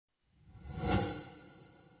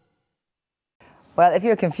Well, if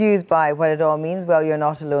you're confused by what it all means, well, you're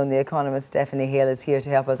not alone. The economist Stephanie Hale is here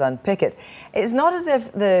to help us unpick it. It's not as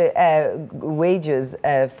if the wages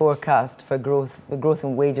forecast for growth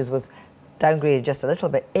in wages was downgraded just a little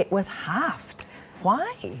bit. It was halved.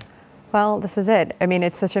 Why? Well, this is it. I mean,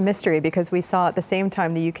 it's such a mystery because we saw at the same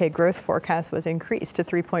time the UK growth forecast was increased to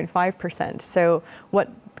 3.5%. So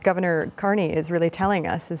what Governor Carney is really telling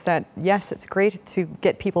us is that, yes, it's great to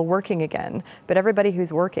get people working again, but everybody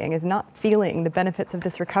who's working is not feeling the benefits of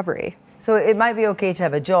this recovery. So it might be okay to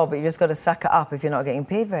have a job, but you just got to suck it up if you're not getting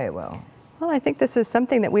paid very well. Well, I think this is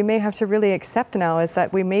something that we may have to really accept now, is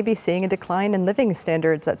that we may be seeing a decline in living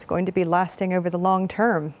standards that's going to be lasting over the long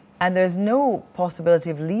term. And there's no possibility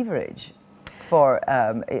of leverage for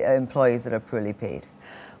employees that are poorly paid.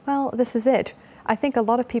 Well, this is it. I think a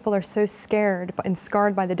lot of people are so scared and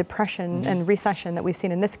scarred by the depression and recession that we've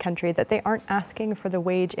seen in this country that they aren't asking for the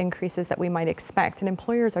wage increases that we might expect, and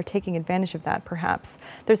employers are taking advantage of that, perhaps.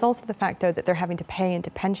 There's also the fact, though, that they're having to pay into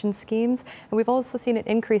pension schemes, and we've also seen an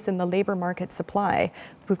increase in the labor market supply.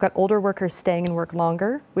 We've got older workers staying in work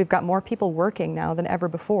longer. We've got more people working now than ever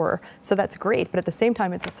before, so that's great, but at the same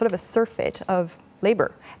time, it's a sort of a surfeit of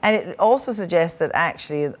labor. And it also suggests that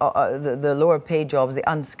actually the lower paid jobs,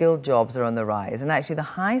 the unskilled jobs are on the rise, and actually the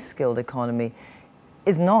high skilled economy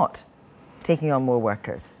is not taking on more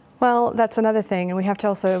workers. Well, that's another thing, and we have to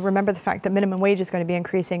also remember the fact that minimum wage is going to be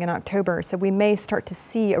increasing in October, so we may start to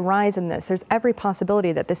see a rise in this. There's every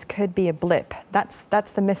possibility that this could be a blip. That's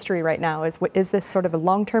the mystery right now, is this sort of a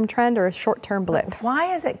long-term trend or a short-term blip? Why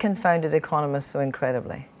has it confounded economists so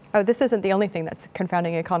incredibly? Oh, this isn't the only thing that's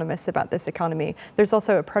confounding economists about this economy. There's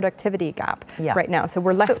also a productivity gap right now, so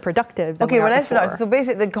we're less productive than we are less before. productive. So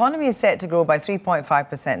basically, the economy is set to grow by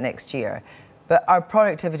 3.5% next year, but our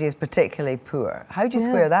productivity is particularly poor. How do you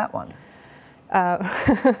square that one?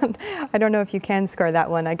 I don't know if you can square that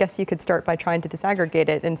one. I guess you could start by trying to disaggregate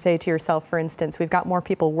it and say to yourself, for instance, we've got more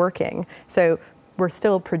people working, so we're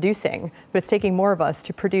still producing, but it's taking more of us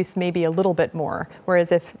to produce maybe a little bit more.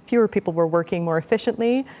 Whereas if fewer people were working more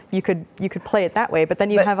efficiently, you could play it that way, but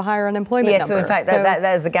then you'd have a higher unemployment number. So in fact,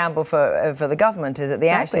 that is the gamble for the government, is that they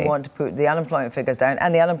actually want to put the unemployment figures down,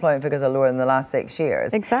 and the unemployment figures are lower than the last 6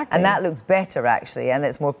 years. Exactly. And that looks better, actually, and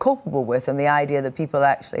it's more culpable with than the idea that people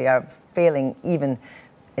actually are failing, even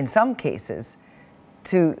in some cases,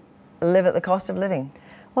 to live at the cost of living.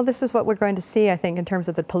 Well, this is what we're going to see, I think, in terms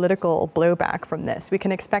of the political blowback from this. We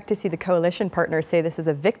can expect to see the coalition partners say this is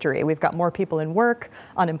a victory. We've got more people in work,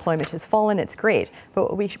 unemployment has fallen, it's great.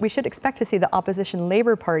 But we should expect to see the opposition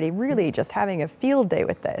Labour Party really just having a field day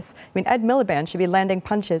with this. I mean, Ed Miliband should be landing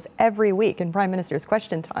punches every week in Prime Minister's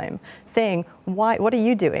Question Time, saying, what are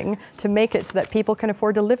you doing to make it so that people can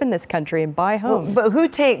afford to live in this country and buy homes? Well, but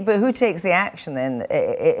who takes the action then,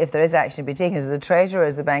 if there is action to be taken? Is it the Treasurer or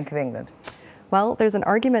is the Bank of England? Well, there's an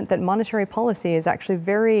argument that monetary policy is actually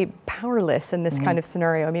very powerless in this kind of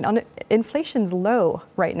scenario. I mean, inflation's low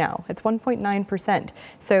right now. It's 1.9%.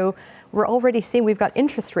 So we're already seeing we've got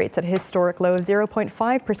interest rates at a historic low of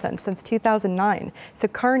 0.5% since 2009. So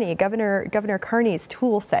Governor Carney's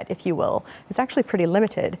tool set, if you will, is actually pretty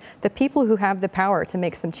limited. The people who have the power to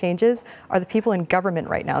make some changes are the people in government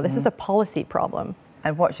right now. This is a policy problem.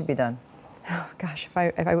 And what should be done? Oh, gosh, if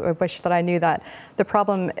I wish that I knew that. The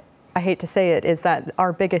problem, I hate to say it, is that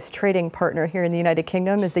our biggest trading partner here in the United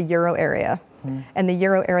Kingdom is the euro area. And the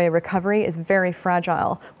euro area recovery is very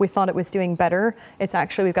fragile. We thought it was doing better. It's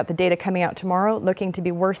actually, we've got the data coming out tomorrow, looking to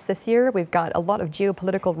be worse this year. We've got a lot of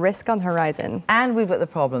geopolitical risk on the horizon. And we've got the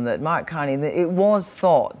problem that Mark Carney, it was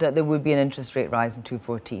thought that there would be an interest rate rise in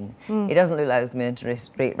 2014. It doesn't look like there's been an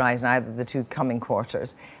interest rate rise in either of the two coming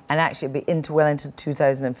quarters. And actually it'll be well into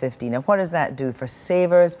 2015. Now, what does that do for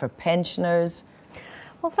savers, for pensioners?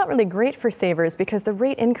 Well, it's not really great for savers because the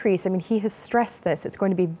rate increase, I mean, he has stressed this. It's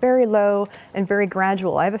going to be very low and very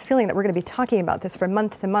gradual. I have a feeling that we're going to be talking about this for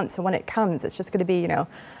month to month. So when it comes, it's just going to be, you know,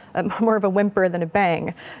 more of a whimper than a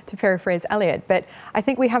bang, to paraphrase Eliot. But I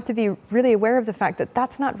think we have to be really aware of the fact that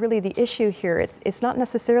that's not really the issue here. It's not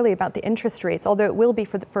necessarily about the interest rates, although it will be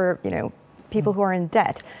for you know, people who are in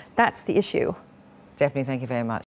debt. That's the issue. Stephanie, thank you very much.